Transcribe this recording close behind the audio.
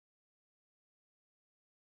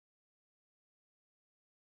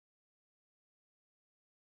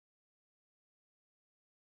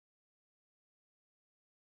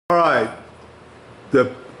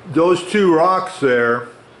those two rocks there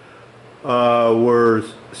were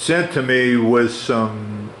sent to me with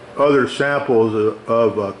some other samples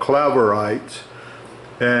of Calaverite,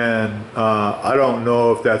 and I don't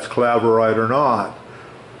know if that's Calaverite or not,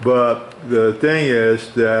 but the thing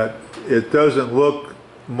is that it doesn't look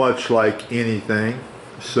much like anything,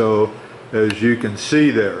 so as you can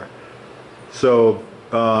see there. So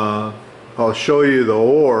I'll show you the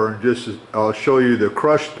ore, I'll show you the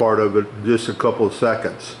crushed part of it in just a couple of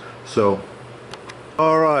seconds. So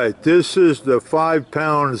alright, this is the 5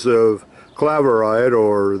 pounds of Calaverite,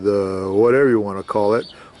 or the whatever you want to call it,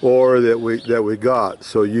 ore that we got.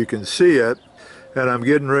 So you can see it, and I'm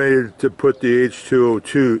getting ready to put the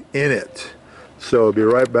H2O2 in it. So I'll be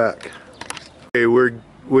right back. Okay,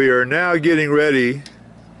 we are now getting ready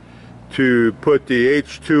to put the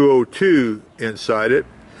H2O2 inside it,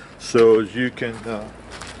 so as you can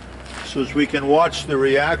so as we can watch the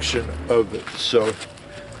reaction of it. So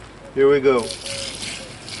here we go.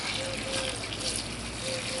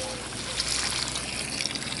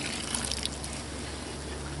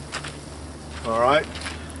 All right.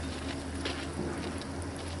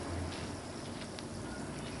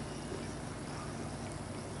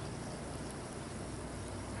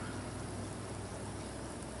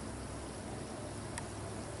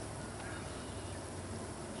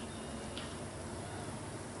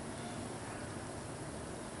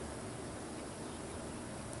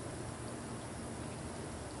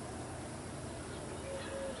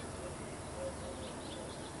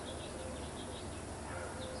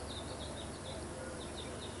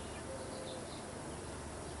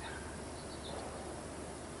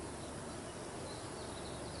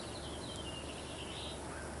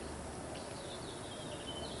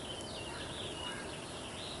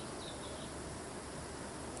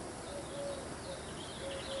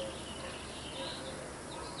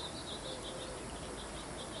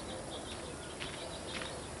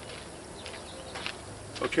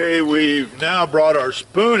 Okay, we've now brought our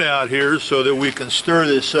spoon out here so that we can stir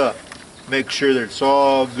this up. Make sure that it's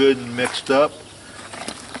all good and mixed up.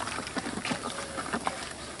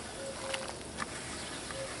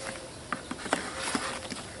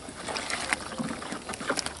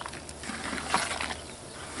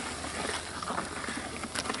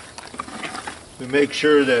 We make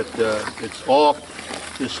sure that it's all,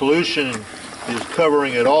 the solution is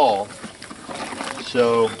covering it all,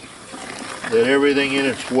 so that everything in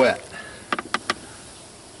it's wet.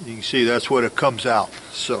 You can see that's what it comes out.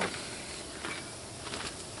 So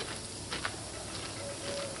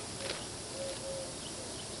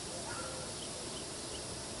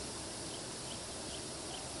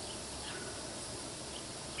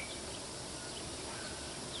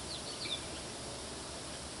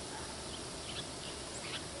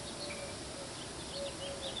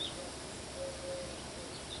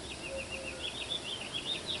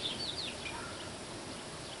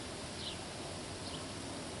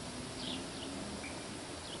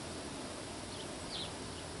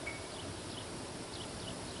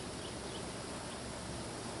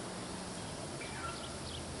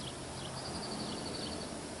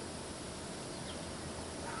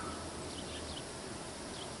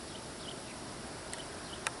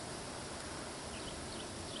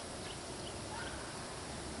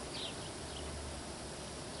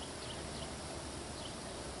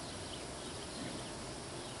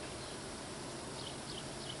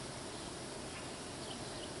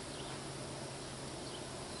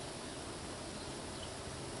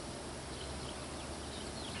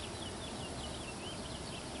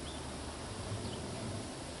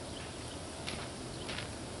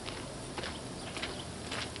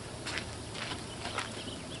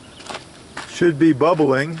should be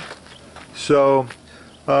bubbling. So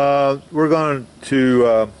we're going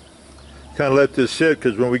to kind of let this sit,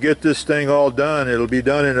 because when we get this thing all done, it'll be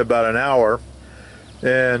done in about an hour,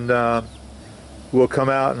 and we'll come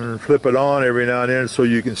out and flip it on every now and then so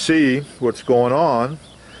you can see what's going on.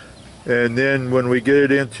 And then when we get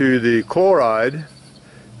it into the chloride,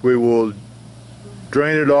 we will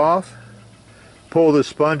drain it off, pull the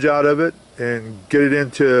sponge out of it, and get it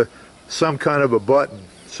into some kind of a button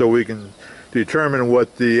so we can determine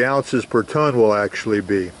what the ounces per ton will actually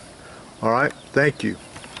be. All right, thank you.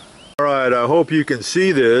 All right, I hope you can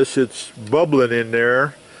see this. It's bubbling in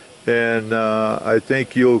there, and I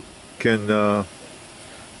think I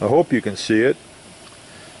hope you can see it,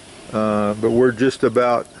 but we're just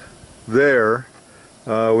about there.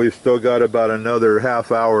 We've still got about another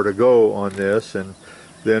half hour to go on this, and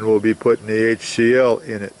then we'll be putting the HCl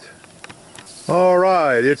in it. All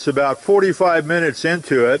right, it's about 45 minutes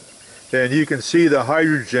into it, and you can see the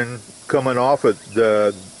hydrogen coming off it,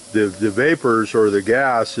 the vapors or the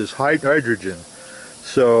gas is hydrogen.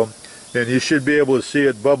 So, and you should be able to see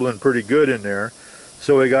it bubbling pretty good in there.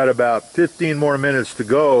 So we got about 15 more minutes to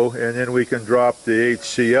go, and then we can drop the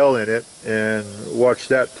HCl in it and watch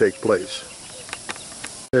that take place.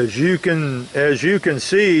 As you can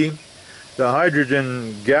see, the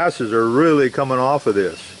hydrogen gases are really coming off of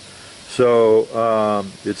this. So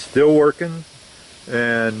it's still working,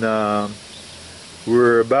 and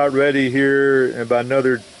we're about ready here in about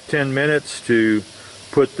another 10 minutes to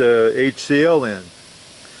put the HCl in.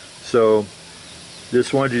 So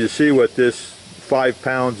just wanted you to see what this 5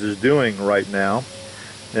 pounds is doing right now,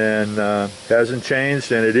 and hasn't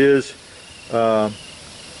changed, and it is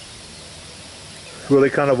really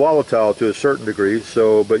kind of volatile to a certain degree.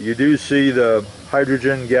 So, but you do see the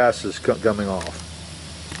hydrogen gases coming off.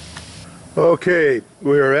 Okay,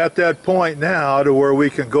 we're at that point now to where we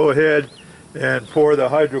can go ahead and pour the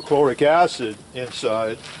hydrochloric acid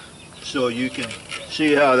inside, so you can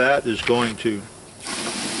see how that is going to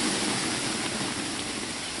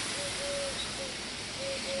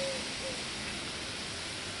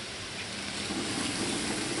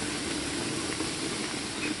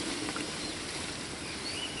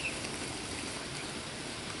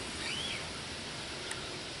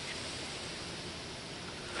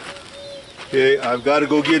Okay, I've got to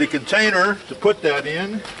go get a container to put that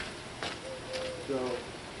in. So,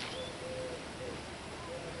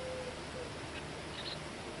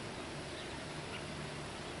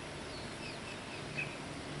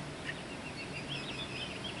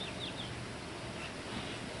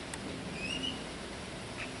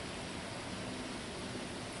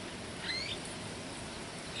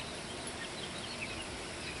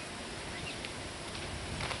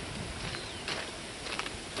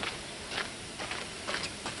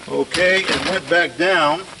 okay, and went back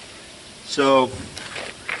down. So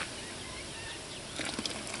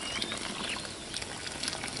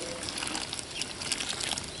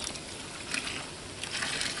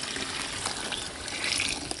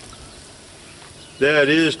that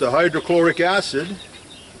is the hydrochloric acid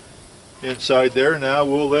inside there. Now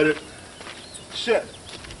we'll let it sit.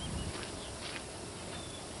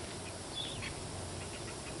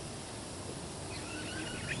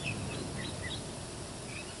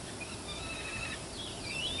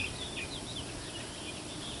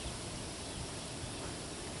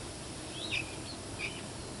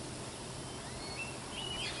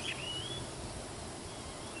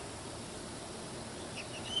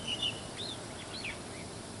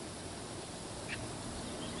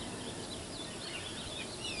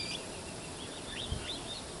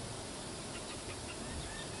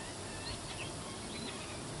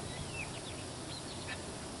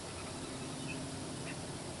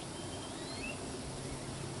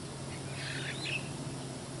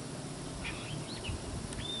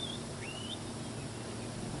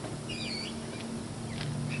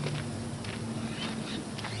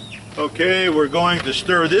 Okay, we're going to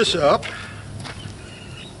stir this up.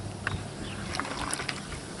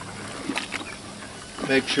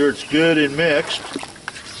 Make sure it's good and mixed.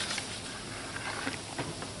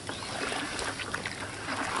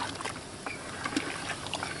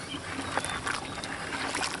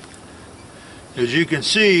 As you can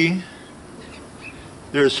see,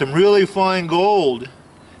 there's some really fine gold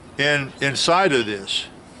inside of this.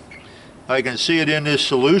 I can see it in this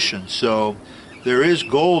solution, so there is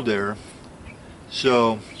gold there.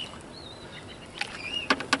 So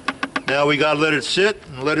now we got to let it sit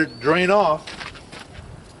and let it drain off.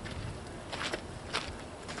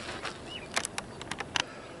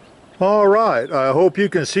 All right, I hope you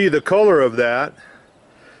can see the color of that.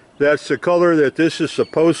 That's the color that this is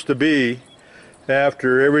supposed to be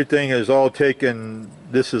after everything is all taken,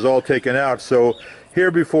 this is all taken out. So here,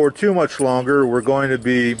 before too much longer, we're going to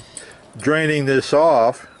be draining this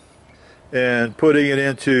off and putting it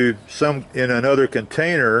into another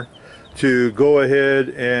container to go ahead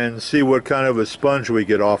and see what kind of a sponge we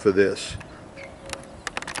get off of this.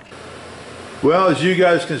 Well, as you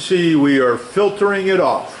guys can see, we are filtering it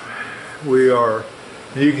off. You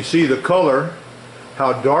can see the color,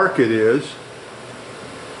 how dark it is,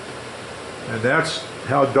 and that's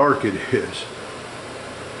how dark it is.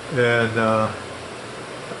 And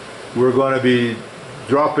we're going to be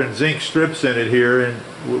dropping zinc strips in it here, and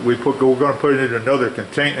we're going to put it in another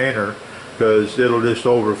container because it'll just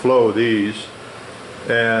overflow these.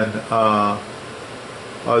 And I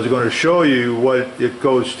was going to show you what it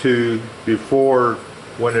goes to before,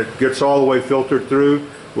 when it gets all the way filtered through.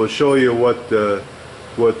 We'll show you what the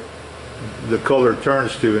color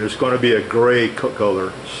turns to, and it's going to be a gray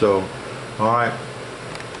color. So, all right.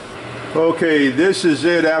 Okay, this is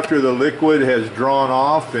it after the liquid has drawn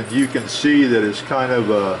off, and you can see that it's kind of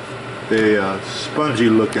a spongy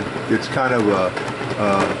looking. It's kind of a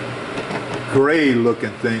gray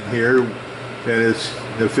looking thing here, and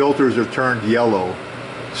the filters have turned yellow.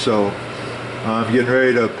 So I'm getting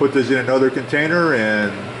ready to put this in another container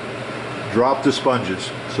and drop the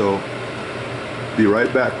sponges. So be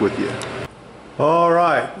right back with you. All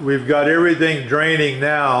right, we've got everything draining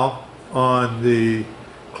now on the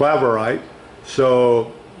Calaverite.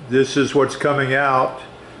 So this is what's coming out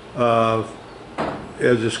as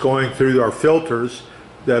it's going through our filters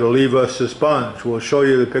that'll leave us the sponge. We'll show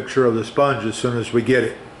you the picture of the sponge as soon as we get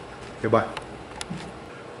it. Okay, bye.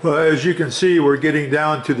 Well, as you can see, we're getting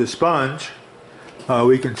down to the sponge.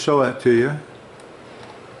 We can show that to you.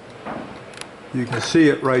 You can see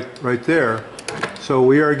it right there. So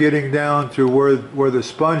we are getting down to where the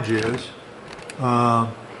sponge is.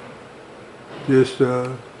 Just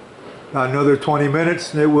about another 20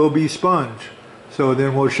 minutes and it will be sponge. So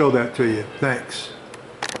then we'll show that to you. Thanks.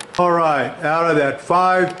 All right, out of that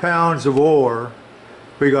 5 pounds of ore,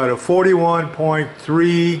 we got a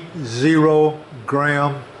 41.30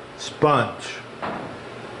 gram sponge.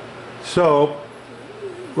 So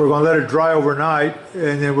we're going to let it dry overnight,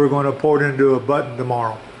 and then we're going to pour it into a button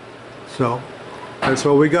tomorrow. So that's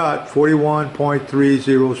what we got,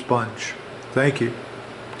 41.30 sponge. Thank you.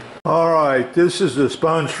 All right, this is the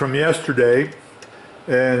sponge from yesterday,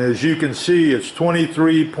 and as you can see, it's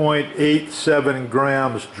 23.87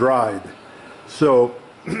 grams dried. So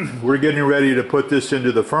we're getting ready to put this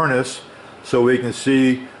into the furnace so we can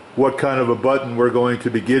see what kind of a button we're going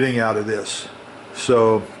to be getting out of this.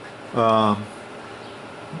 So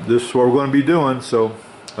this is what we're going to be doing, so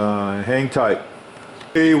hang tight.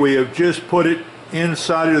 Okay, we have just put it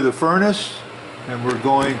inside of the furnace, and we're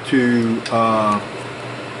going to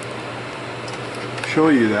show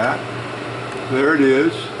you that. There it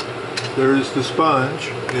is. There's the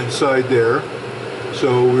sponge inside there.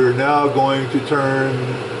 So we're now going to turn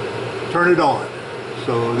it on.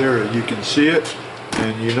 So there, you can see it,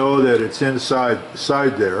 and you know that it's inside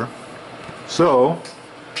there. So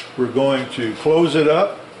we're going to close it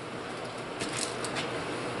up.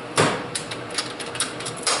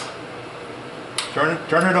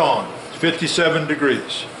 Turn it on. It's 57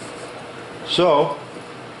 degrees. So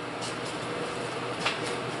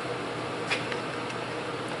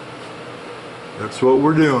that's what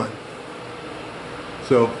we're doing.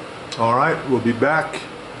 So, all right, we'll be back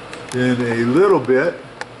in a little bit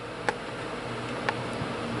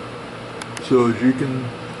so as you can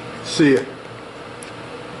see it.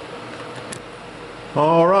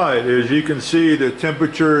 All right, as you can see, the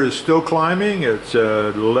temperature is still climbing. It's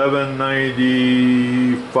at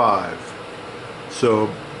 1195. So,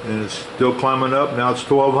 and it's still climbing up. Now it's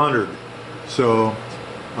 1200. So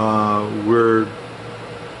we're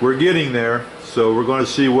getting there. So we're going to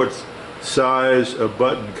see what size a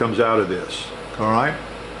button comes out of this. All right.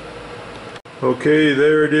 Okay,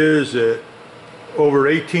 there it is at over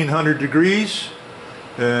 1800 degrees,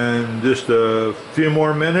 and just a few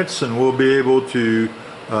more minutes and we'll be able to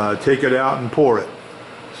take it out and pour it.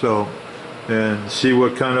 So, and see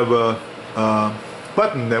what kind of a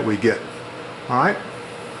button that we get. All right.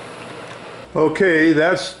 Okay,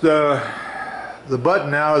 that's the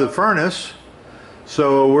button out of the furnace.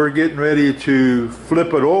 So we're getting ready to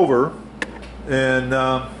flip it over and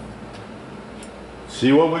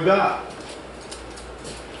see what we got.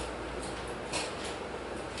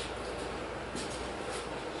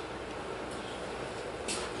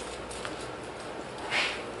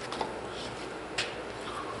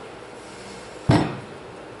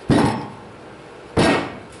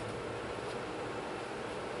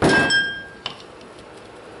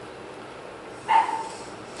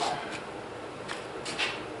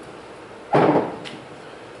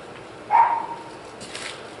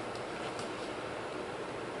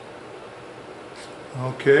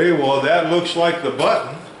 Okay, well that looks like the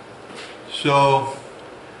button. So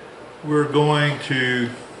we're going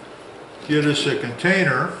to get us a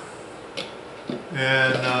container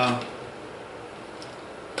and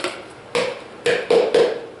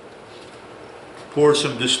pour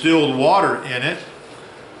some distilled water in it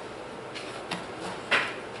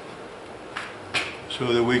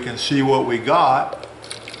so that we can see what we got.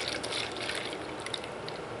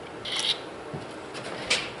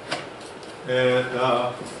 And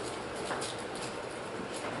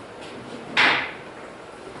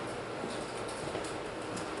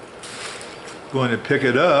going to pick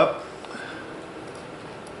it up.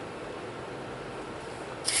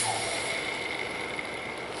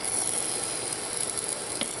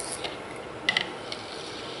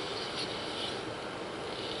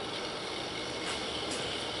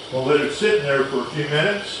 We'll let it sit in there for a few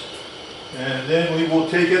minutes, and then we will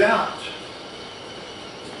take it out.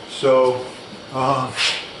 So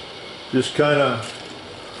just kind of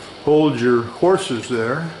hold your horses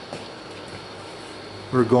there.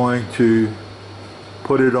 We're going to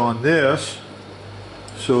put it on this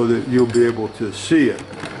so that you'll be able to see it.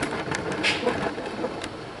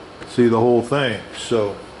 See the whole thing.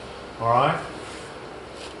 So, all right.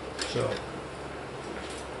 So.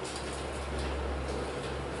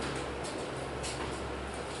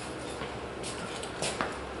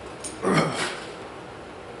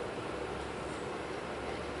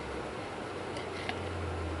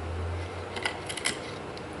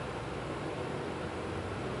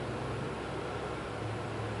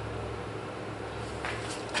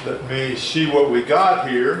 Let me see what we got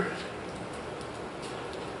here.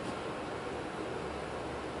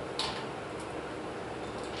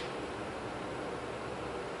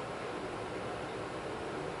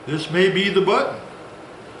 This may be the button.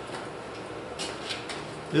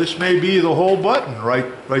 This may be the whole button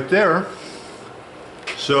right there.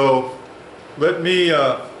 So let me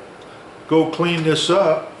go clean this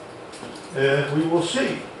up, and we will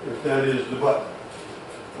see if that is the button.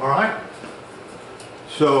 All right?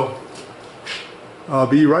 So I'll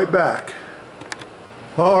be right back.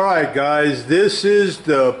 All right, guys, this is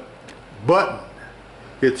the button.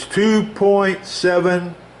 It's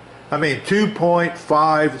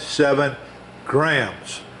 2.57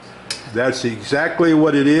 grams. That's exactly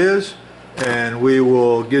what it is, and we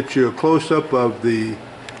will get you a close-up of the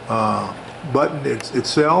button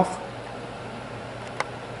itself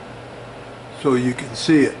so you can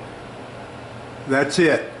see it. That's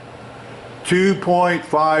it.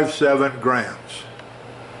 2.57 grams.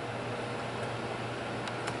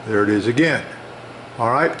 There it is again.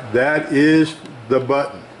 All right, that is the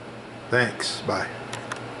button. Thanks. Bye.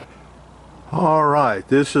 All right,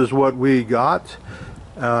 this is what we got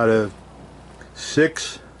out of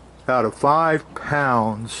 5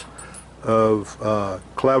 pounds of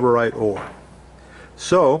Calaverite ore.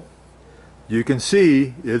 So you can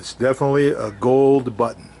see it's definitely a gold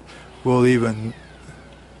button. We'll even,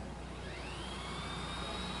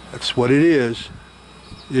 that's what it is.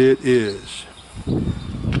 It is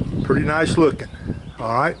pretty nice looking.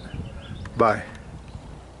 All right, bye.